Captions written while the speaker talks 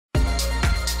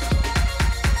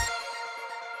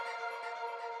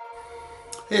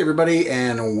Hey everybody,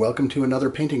 and welcome to another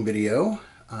painting video.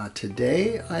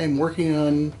 Today I'm working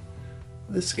on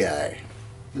this guy.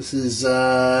 This is,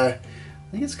 I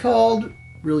think it's called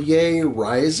Relier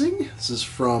Rising. This is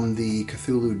from the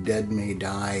Cthulhu Dead May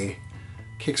Die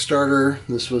Kickstarter.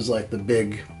 This was like the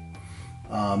big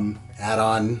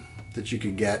add-on that you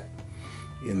could get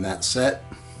in that set.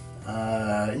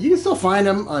 You can still find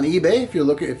them on eBay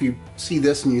if you see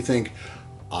this and you think,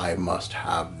 I must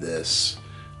have this.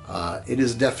 It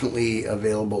is definitely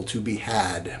available to be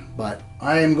had, but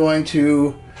I am going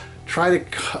to try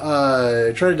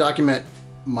to document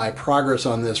my progress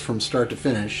on this from start to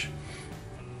finish.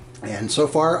 And so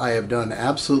far, I have done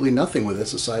absolutely nothing with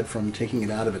this aside from taking it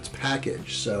out of its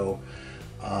package. So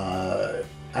I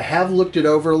have looked it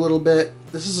over a little bit.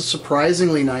 This is a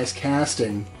surprisingly nice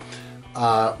casting.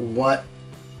 What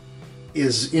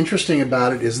is interesting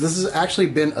about it is this has actually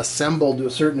been assembled to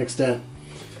a certain extent.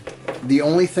 The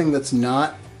only thing that's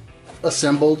not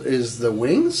assembled is the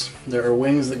wings. There are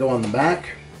wings that go on the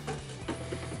back,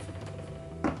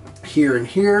 here and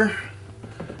here,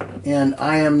 and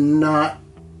I am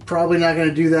probably not going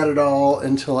to do that at all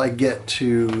until I get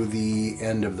to the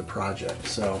end of the project.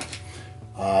 So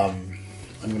I'm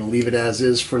going to leave it as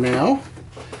is for now.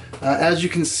 As you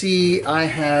can see, I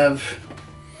have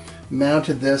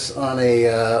mounted this on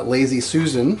a Lazy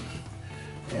Susan.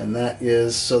 And that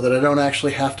is so that I don't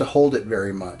actually have to hold it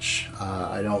very much.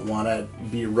 I don't want to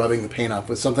be rubbing the paint off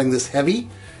with something this heavy.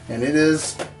 And it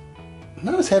is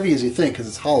not as heavy as you think because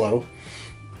it's hollow.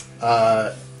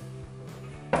 And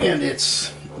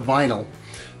it's vinyl.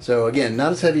 So again,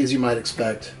 not as heavy as you might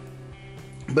expect.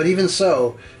 But even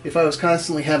so, if I was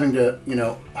constantly having to,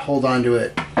 hold on to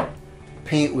it,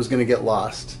 paint was going to get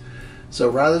lost. So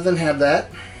rather than have that,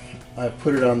 I've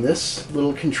put it on this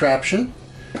little contraption,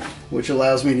 which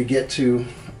allows me to get to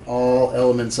all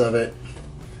elements of it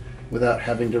without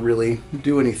having to really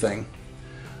do anything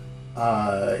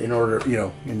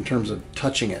in terms of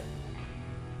touching it.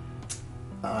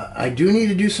 I do need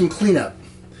to do some cleanup.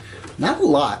 Not a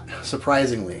lot,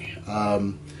 surprisingly.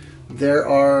 There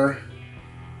are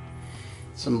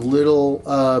some little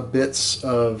bits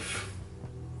of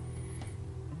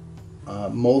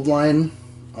mold line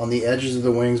on the edges of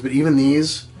the wings, but even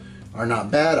these are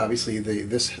not bad. Obviously,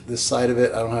 this side of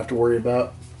it I don't have to worry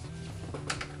about.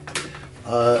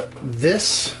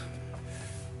 This,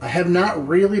 I have not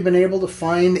really been able to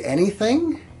find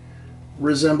anything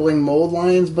resembling mold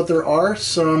lines, but there are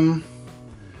some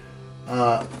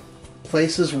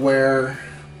places where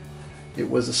it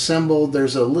was assembled.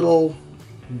 There's a little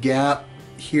gap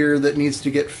here that needs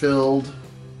to get filled,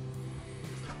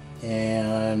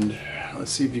 and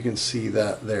let's see if you can see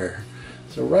that there.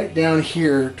 So right down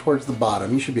here towards the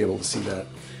bottom, you should be able to see that.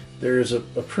 There's a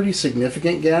pretty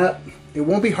significant gap. It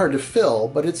won't be hard to fill,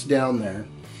 but it's down there.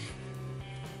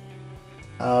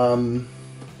 And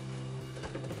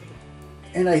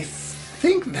I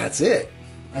think that's it.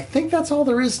 I think that's all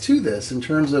there is to this in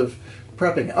terms of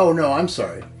prepping. Oh no, I'm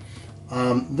sorry.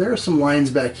 There are some lines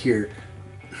back here.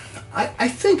 I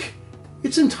think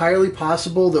it's entirely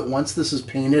possible that once this is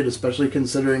painted, especially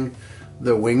considering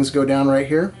the wings go down right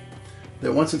here,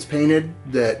 that once it's painted,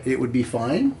 that it would be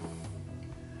fine.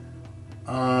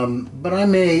 But I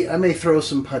may throw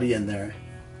some putty in there.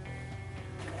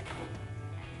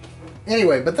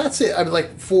 Anyway, but that's it.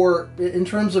 In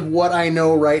terms of what I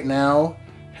know right now,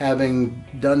 having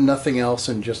done nothing else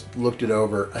and just looked it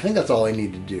over, I think that's all I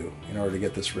need to do in order to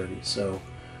get this ready. So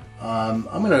I'm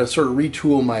going to sort of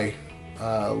retool my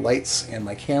lights and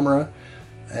my camera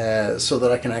so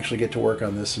that I can actually get to work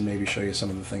on this and maybe show you some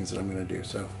of the things that I'm going to do.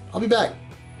 So I'll be back.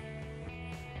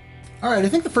 Alright, I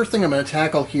think the first thing I'm going to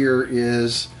tackle here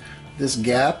is this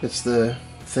gap. It's the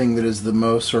thing that is the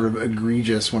most sort of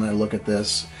egregious when I look at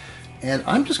this. And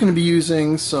I'm just going to be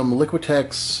using some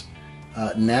Liquitex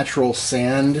natural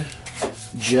sand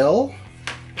gel.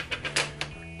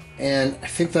 And I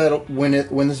think that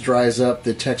when this dries up,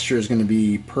 the texture is going to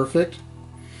be perfect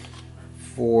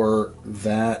for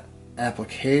that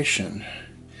application.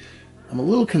 I'm a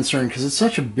little concerned because it's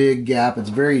such a big gap. It's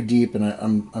very deep, and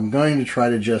I'm going to try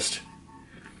to just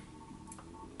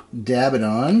dab it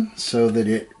on so that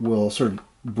it will sort of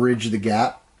bridge the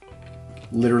gap,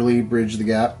 literally bridge the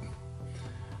gap.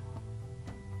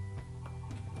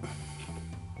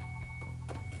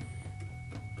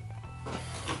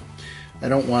 I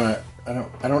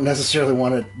don't necessarily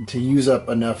want it to use up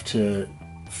enough to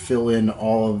fill in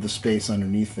all of the space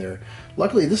underneath there.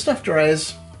 Luckily, this stuff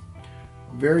dries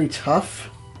very tough,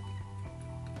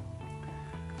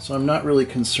 so I'm not really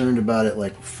concerned about it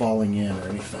like falling in or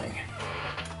anything.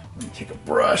 Let me take a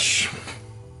brush,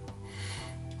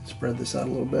 spread this out a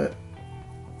little bit.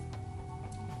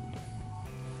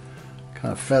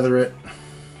 kind of feather it.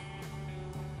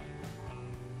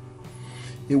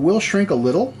 It will shrink a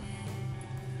little,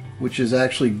 which is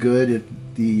actually good.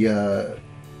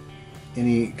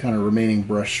 Any kind of remaining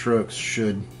brush strokes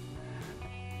should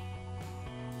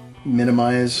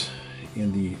minimize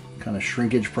in the kind of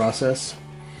shrinkage process.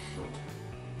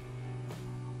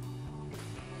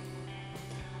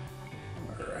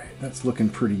 Alright, that's looking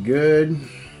pretty good.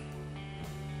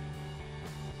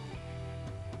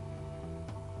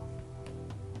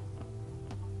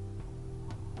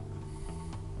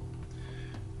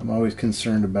 I'm always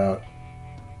concerned about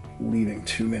leaving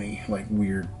too many like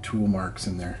weird tool marks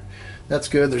in there. That's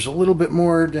good. There's a little bit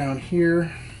more down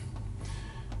here.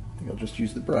 I think I'll just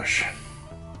use the brush.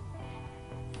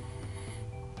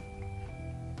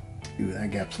 Ooh,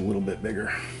 that gap's a little bit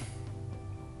bigger.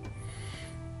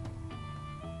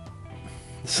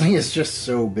 This thing is just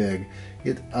so big.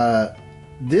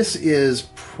 This is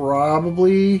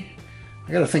probably,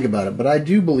 I gotta think about it, but I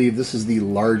do believe this is the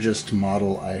largest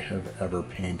model I have ever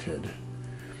painted.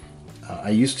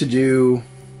 I used to do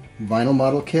vinyl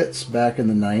model kits back in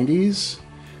the 90s,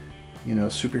 you know,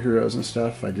 superheroes and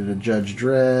stuff. I did a Judge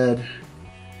Dredd,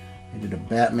 I did a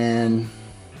Batman,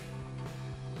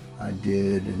 I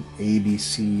did an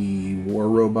ABC War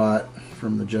Robot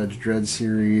from the Judge Dredd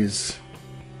series.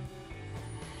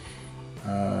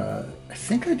 I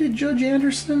think I did Judge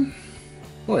Anderson.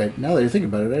 Boy, now that I think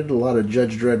about it, I did a lot of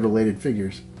Judge Dredd related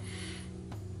figures.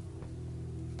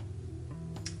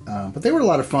 But they were a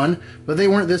lot of fun, but they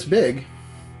weren't this big.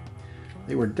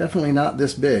 They were definitely not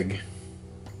this big.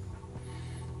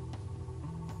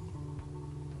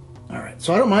 Alright,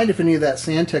 so I don't mind if any of that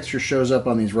sand texture shows up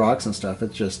on these rocks and stuff.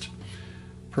 It's just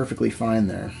perfectly fine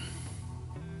there.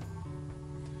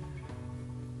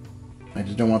 I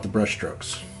just don't want the brush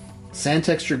strokes. Sand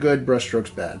texture good, brush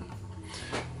strokes bad.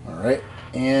 Alright,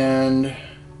 and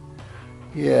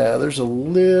yeah, there's a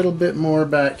little bit more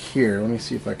back here. Let me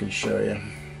see if I can show you.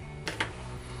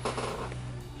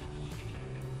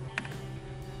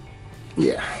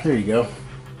 Yeah, there you go.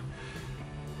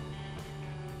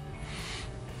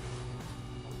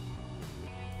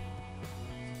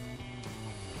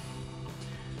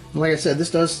 Like I said, this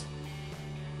does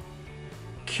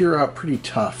cure out pretty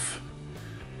tough.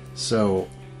 So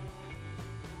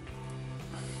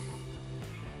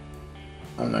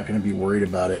I'm not going to be worried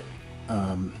about it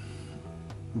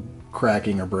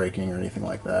cracking or breaking or anything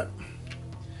like that.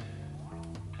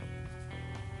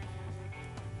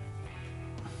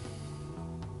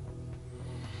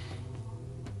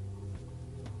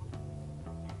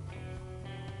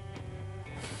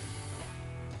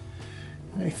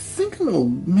 I think I'm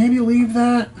going to maybe leave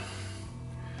that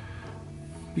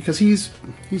because he's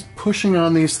pushing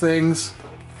on these things.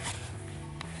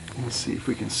 Let's see if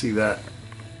we can see that.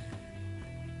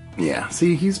 Yeah,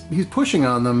 see, he's pushing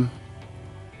on them.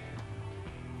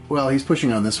 Well, he's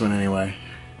pushing on this one anyway.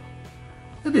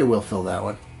 Maybe we'll fill that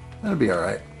one. That'll be all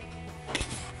right.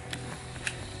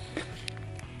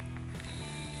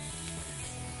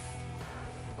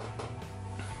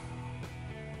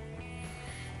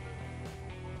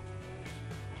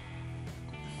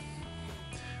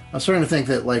 I was starting to think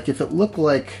that, like, if it looked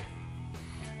like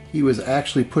he was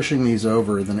actually pushing these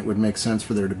over, then it would make sense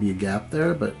for there to be a gap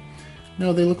there, but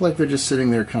no, they look like they're just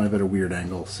sitting there kind of at a weird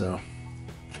angle, so.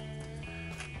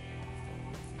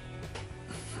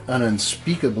 An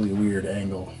unspeakably weird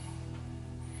angle.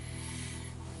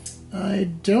 I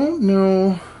don't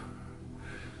know.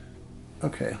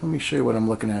 Okay, let me show you what I'm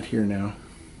looking at here now.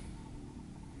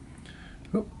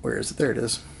 Oh, where is it? There it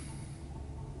is.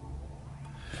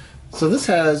 So this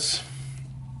has,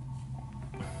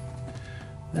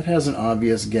 that has an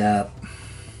obvious gap.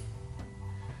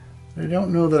 I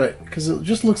don't know that because it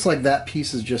just looks like that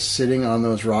piece is just sitting on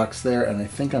those rocks there, and I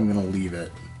think I'm going to leave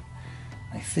it.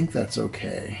 I think that's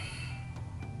okay.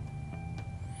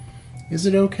 Is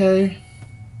it okay?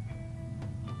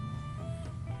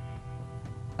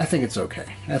 I think it's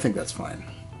okay. I think that's fine.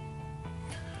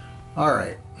 All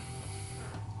right.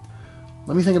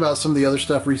 Let me think about some of the other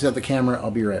stuff, reset the camera, I'll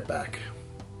be right back.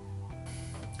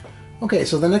 Okay,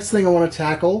 so the next thing I want to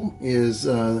tackle is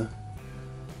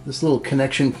this little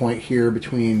connection point here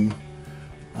between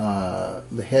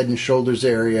the head and shoulders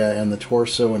area and the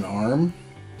torso and arm.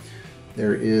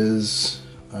 There is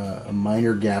a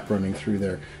minor gap running through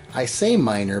there. I say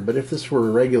minor, but if this were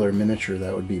a regular miniature,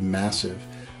 that would be massive.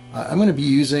 I'm going to be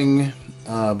using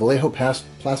Vallejo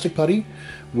plastic putty,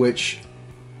 which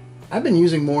I've been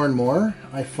using more and more.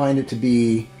 I find it to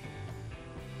be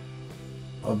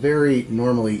a very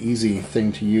normally easy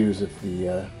thing to use if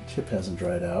the tip hasn't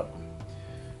dried out,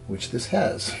 which this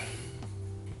has.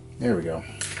 There we go.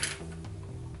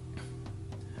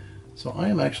 So I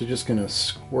am actually just going to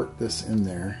squirt this in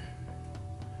there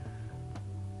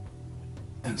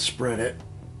and spread it.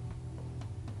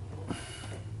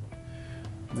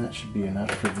 That should be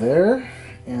enough for there.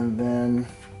 And then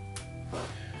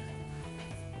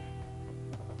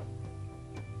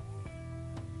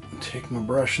take my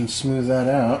brush and smooth that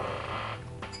out.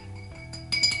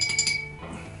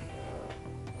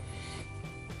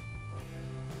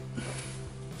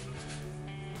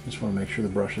 Just want to make sure the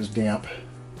brush is damp.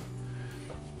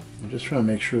 I'm just trying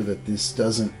to make sure that this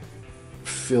doesn't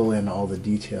fill in all the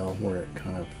detail where it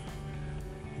kind of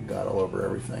got all over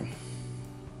everything.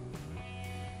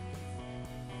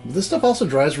 This stuff also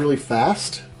dries really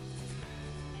fast.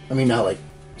 I mean, not like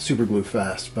super glue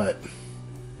fast, but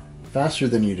faster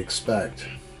than you'd expect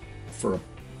for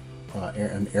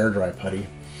an air dry putty.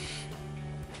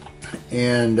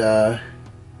 And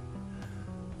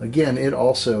again, it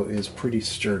also is pretty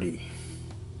sturdy.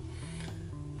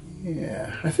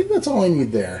 Yeah, I think that's all I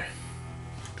need there.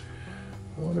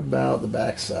 What about the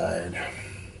backside?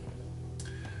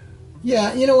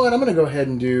 Yeah, you know what? I'm going to go ahead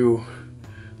and do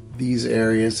these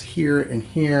areas here and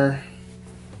here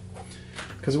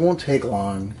because it won't take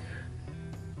long.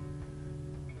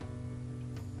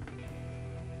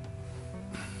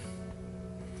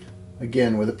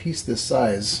 Again, with a piece this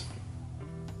size,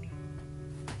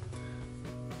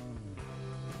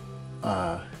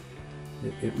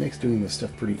 it makes doing this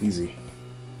stuff pretty easy.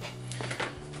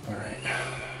 All right,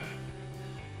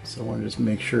 so I want to just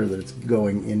make sure that it's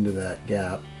going into that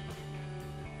gap.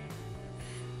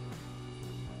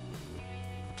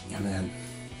 And then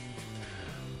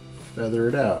feather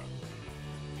it out.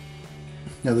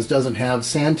 Now this doesn't have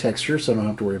sand texture, so I don't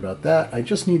have to worry about that. I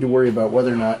just need to worry about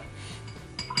whether or not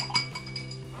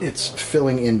it's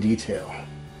filling in detail.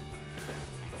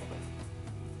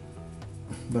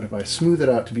 But if I smooth it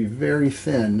out to be very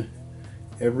thin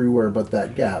everywhere but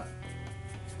that gap,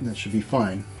 that should be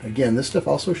fine. Again, this stuff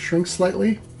also shrinks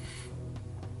slightly,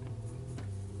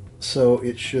 so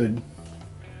it should,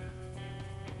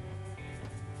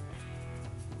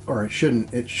 or it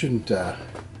shouldn't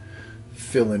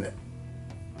fill in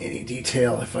any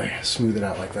detail if I smooth it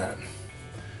out like that.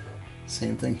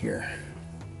 Same thing here.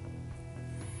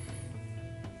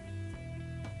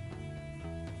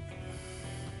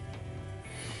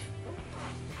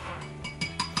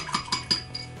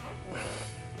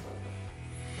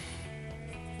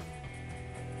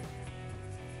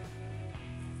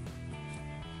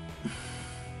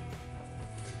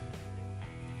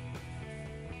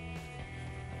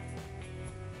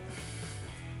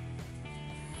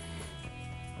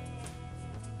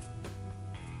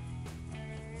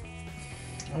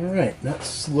 Alright,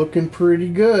 that's looking pretty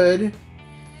good.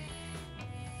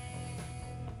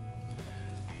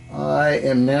 I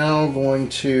am now going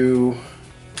to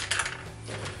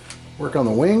work on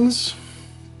the wings.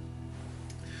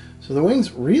 So the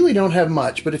wings really don't have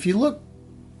much, but if you look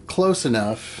close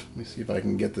enough, let me see if I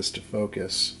can get this to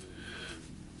focus.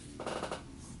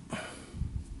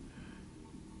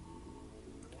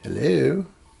 Hello?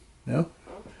 No?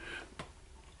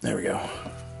 There we go.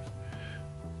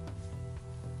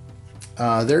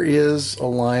 There is a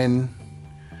line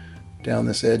down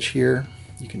this edge here.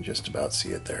 You can just about see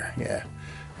it there. Yeah.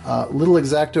 Little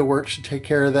X-Acto work should take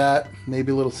care of that.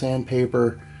 Maybe a little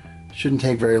sandpaper. Shouldn't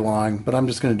take very long, but I'm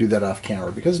just going to do that off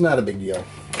camera because it's not a big deal.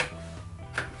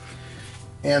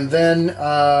 And then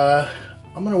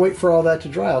I'm going to wait for all that to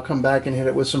dry. I'll come back and hit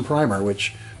it with some primer,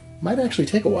 which might actually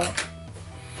take a while.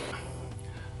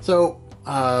 So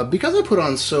because I put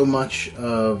on so much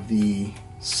of the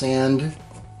sand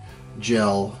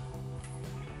gel,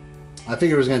 I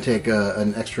figured it was going to take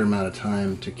an extra amount of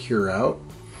time to cure out.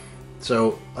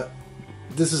 So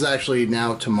this is actually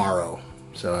now tomorrow.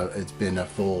 So it's been a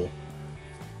full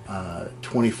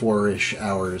 24-ish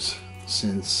hours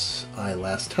since I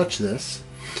last touched this.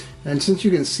 And since you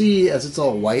can see, as it's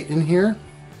all white in here,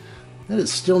 that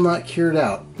is still not cured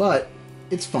out, but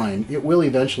it's fine. It will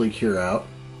eventually cure out.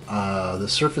 The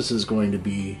surface is going to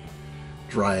be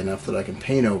dry enough that I can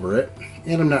paint over it,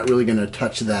 and I'm not really going to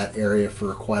touch that area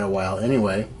for quite a while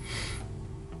anyway.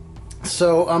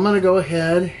 So I'm going to go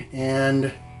ahead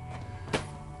and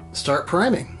start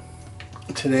priming.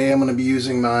 Today I'm going to be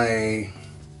using my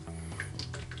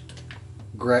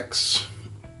Grex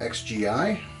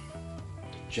XGI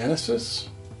Genesis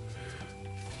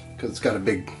because it's got a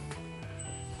big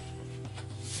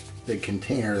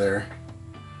container there.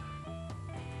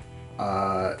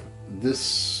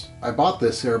 I bought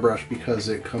this airbrush because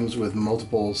it comes with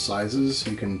multiple sizes.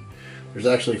 There's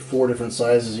actually 4 different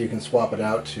sizes you can swap it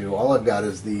out to. All I've got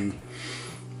is the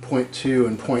 0.2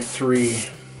 and 0.3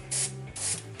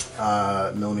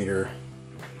 millimeter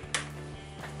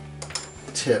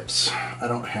tips. I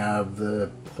don't have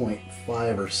the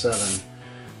 0.5 or 7,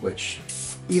 which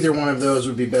either one of those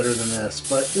would be better than this,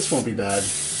 but this won't be bad.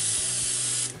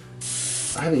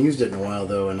 I haven't used it in a while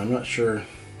though, and I'm not sure.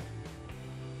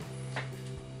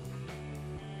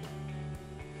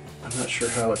 I'm not sure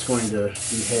how it's going to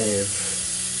behave.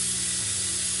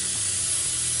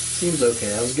 Seems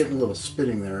okay. I was getting a little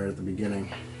spitting there right at the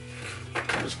beginning.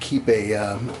 I'll just keep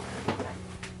a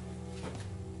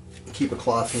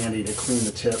cloth handy to clean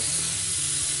the tip.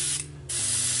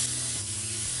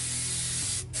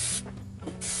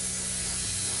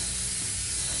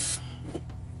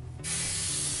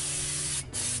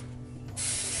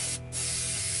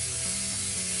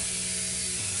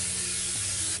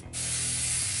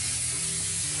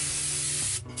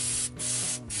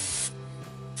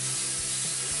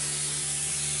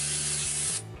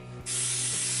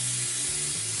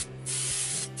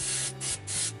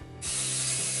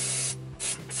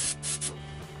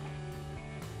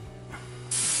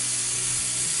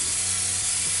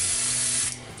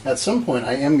 At some point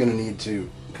I am going to need to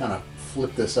kind of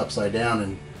flip this upside down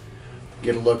and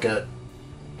get a look at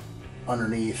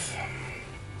underneath.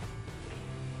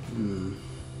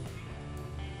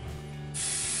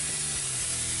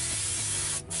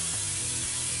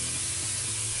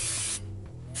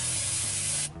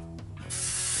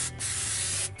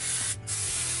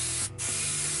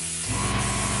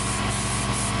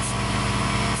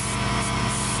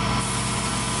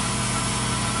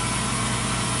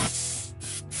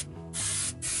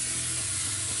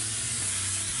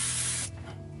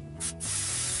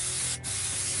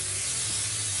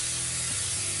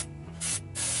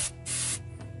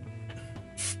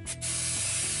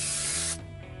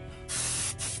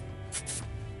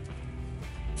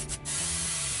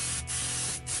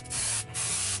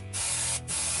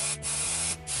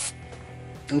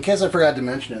 In case I forgot to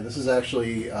mention it, this is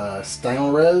actually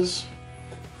Stynylrez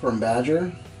from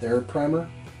Badger, their primer.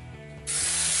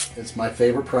 It's my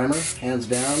favorite primer, hands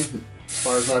down. As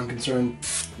far as I'm concerned,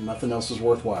 nothing else is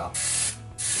worthwhile.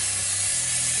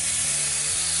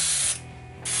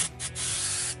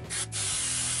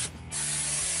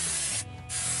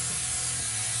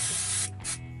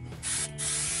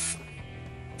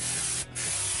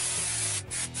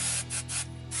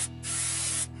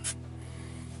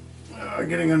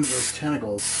 Getting under those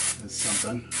tentacles is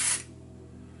something.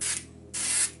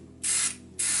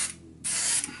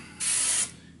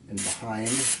 And behind.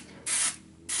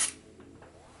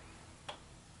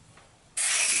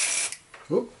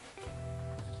 Oop.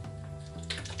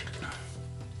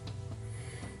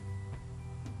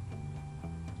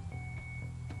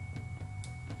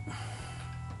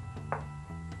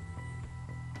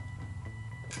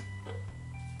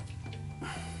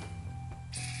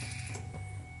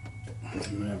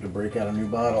 I'm gonna have to break out a new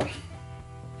bottle.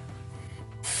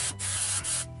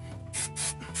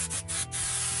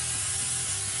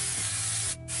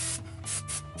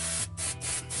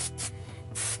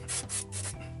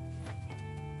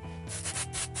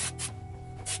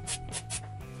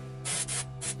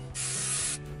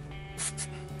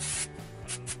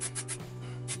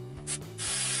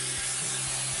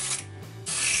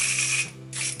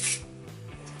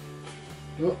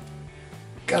 Oh,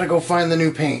 gotta go find the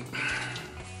new paint.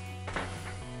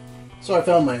 So I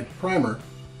found my primer,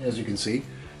 as you can see.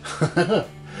 But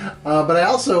I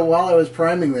also, while I was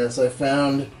priming this, I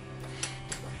found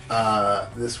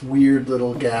this weird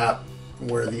little gap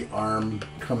where the arm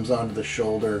comes onto the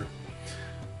shoulder,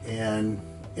 and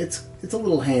it's a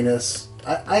little heinous.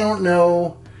 I don't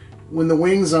know, when the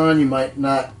wing's on you might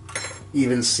not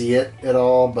even see it at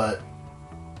all, but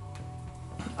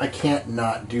I can't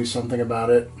not do something about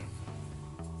it.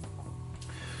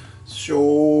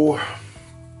 So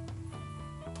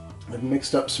I've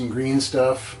mixed up some green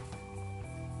stuff,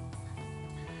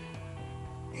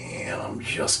 and I'm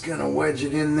just gonna wedge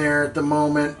it in there at the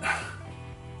moment. I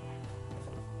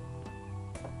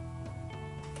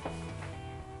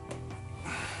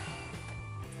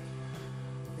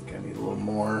think I need a little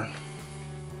more.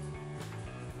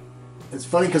 It's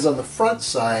funny because on the front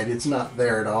side it's not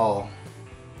there at all.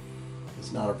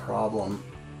 It's not a problem.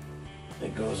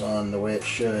 It goes on the way it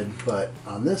should, but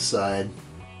on this side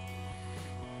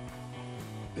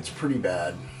it's pretty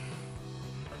bad.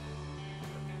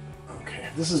 Okay,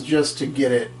 this is just to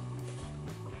get it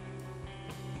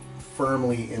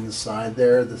firmly inside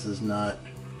there. This is not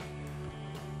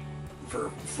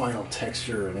for final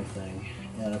texture or anything.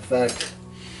 And in fact,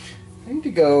 I need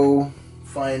to go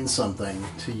find something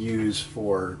to use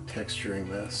for texturing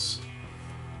this.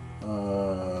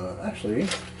 Actually,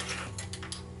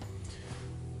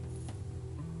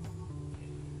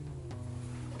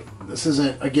 This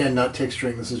isn't, again, not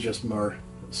texturing, this is just more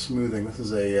smoothing. This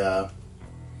is a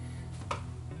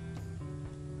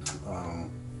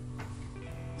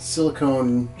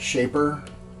silicone shaper.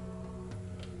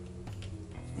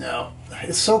 Now,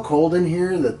 it's so cold in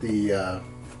here that the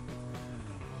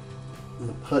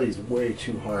putty's way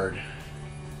too hard.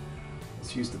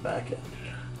 Let's use the back end.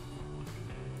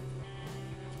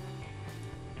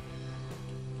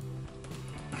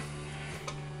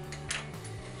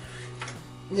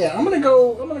 Yeah, I'm gonna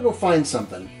go find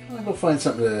something. I'm gonna go find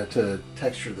something to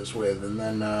texture this with, and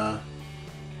then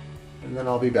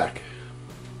I'll be back.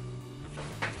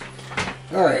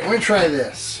 All right, let me try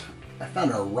this. I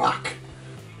found a rock.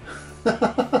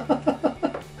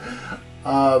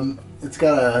 It's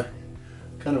got a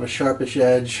kind of a sharpish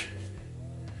edge,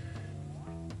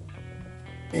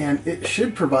 and it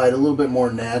should provide a little bit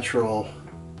more natural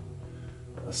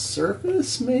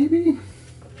surface, maybe.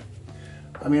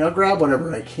 I mean, I'll grab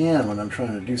whatever I can when I'm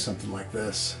trying to do something like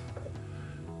this.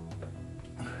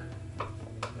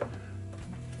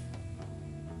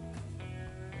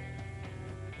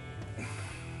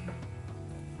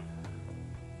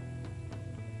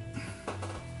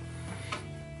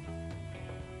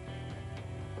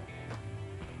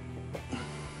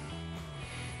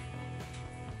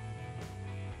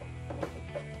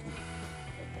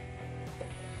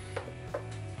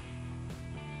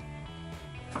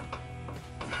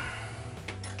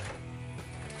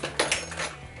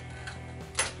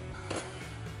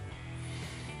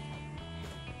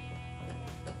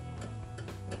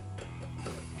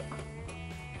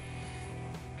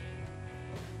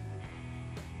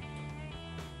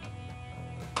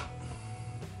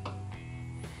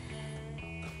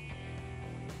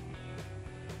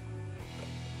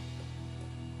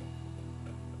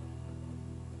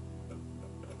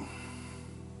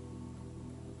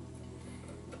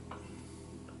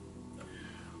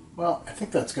 Well, I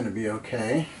think that's going to be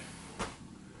okay.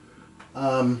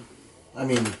 I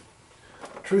mean,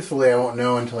 truthfully, I won't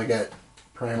know until I get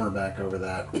primer back over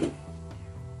that.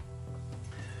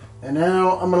 And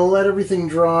now I'm going to let everything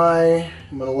dry.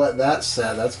 I'm going to let that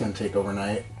set. That's going to take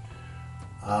overnight.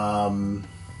 And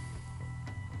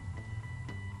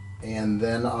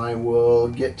then I will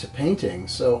get to painting.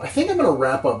 So I think I'm going to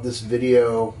wrap up this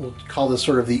video. We'll call this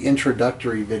sort of the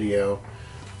introductory video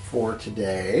for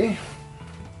today.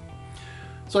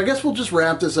 So I guess we'll just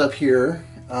wrap this up here.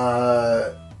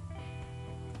 I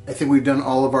think we've done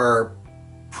all of our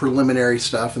preliminary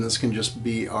stuff, and this can just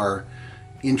be our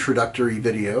introductory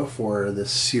video for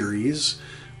this series,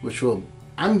 which will,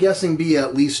 I'm guessing, be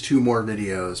at least 2 more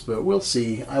videos, but we'll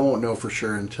see. I won't know for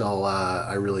sure until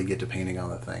I really get to painting on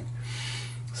the thing.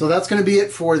 So that's going to be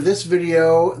it for this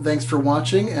video. Thanks for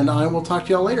watching, and I will talk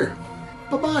to y'all later.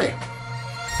 Bye-bye.